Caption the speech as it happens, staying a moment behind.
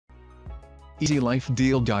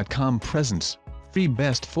Easylifedeal.com presents free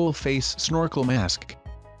best full face snorkel mask.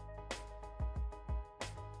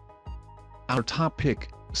 Our top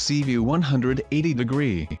pick, Seaview 180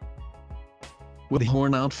 degree. With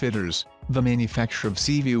Horn Outfitters, the manufacturer of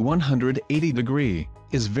Seaview 180 degree,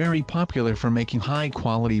 is very popular for making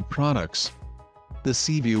high-quality products. The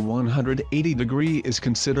Seaview 180 degree is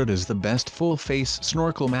considered as the best full-face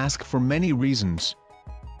snorkel mask for many reasons.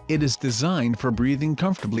 It is designed for breathing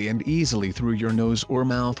comfortably and easily through your nose or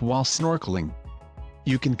mouth while snorkeling.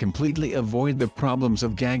 You can completely avoid the problems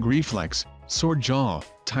of gag reflex, sore jaw,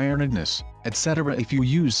 tiredness, etc. if you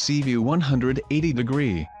use Seaview 180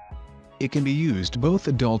 degree. It can be used both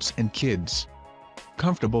adults and kids.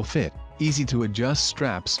 Comfortable fit, easy to adjust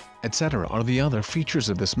straps, etc. are the other features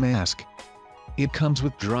of this mask. It comes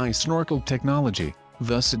with dry snorkel technology,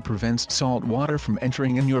 thus it prevents salt water from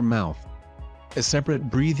entering in your mouth. A separate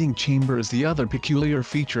breathing chamber is the other peculiar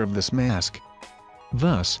feature of this mask.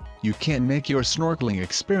 Thus, you can make your snorkeling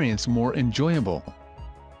experience more enjoyable.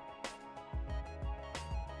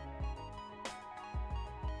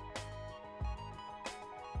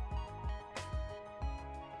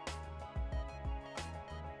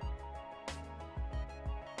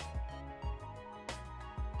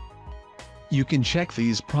 You can check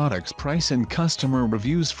these products' price and customer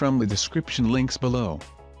reviews from the description links below.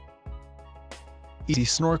 Easy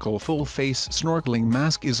Snorkel Full Face Snorkeling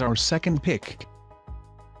Mask is our second pick.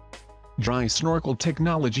 Dry snorkel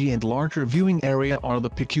technology and larger viewing area are the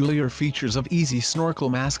peculiar features of Easy Snorkel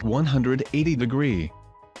Mask 180 degree.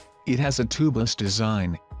 It has a tubeless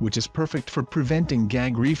design, which is perfect for preventing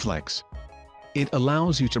gag reflex. It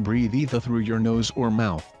allows you to breathe either through your nose or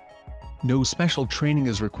mouth. No special training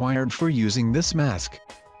is required for using this mask.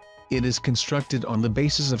 It is constructed on the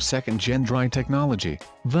basis of second-gen dry technology,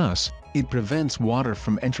 thus, it prevents water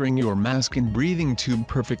from entering your mask and breathing tube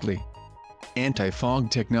perfectly. Anti-fog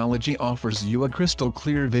technology offers you a crystal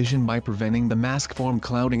clear vision by preventing the mask from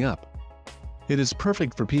clouding up. It is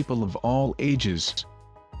perfect for people of all ages.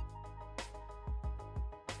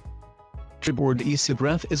 Tribord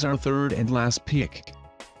Easybreath is our third and last pick.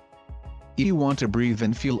 If you want to breathe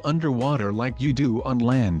and feel underwater like you do on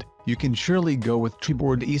land, you can surely go with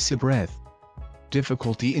Tribord Easybreath.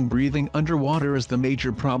 Difficulty in breathing underwater is the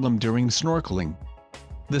major problem during snorkeling.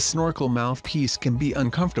 The snorkel mouthpiece can be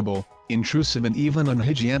uncomfortable, intrusive and even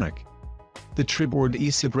unhygienic. The Tribord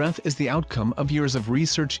Easybreath is the outcome of years of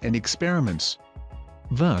research and experiments.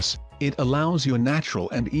 Thus, it allows you a natural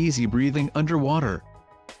and easy breathing underwater.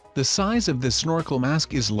 The size of the snorkel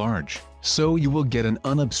mask is large, so you will get an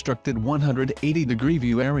unobstructed 180-degree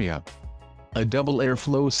view area. A double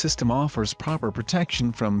airflow system offers proper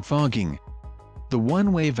protection from fogging. The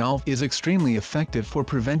one-way valve is extremely effective for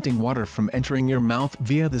preventing water from entering your mouth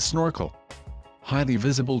via the snorkel. Highly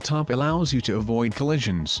visible top allows you to avoid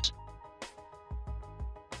collisions.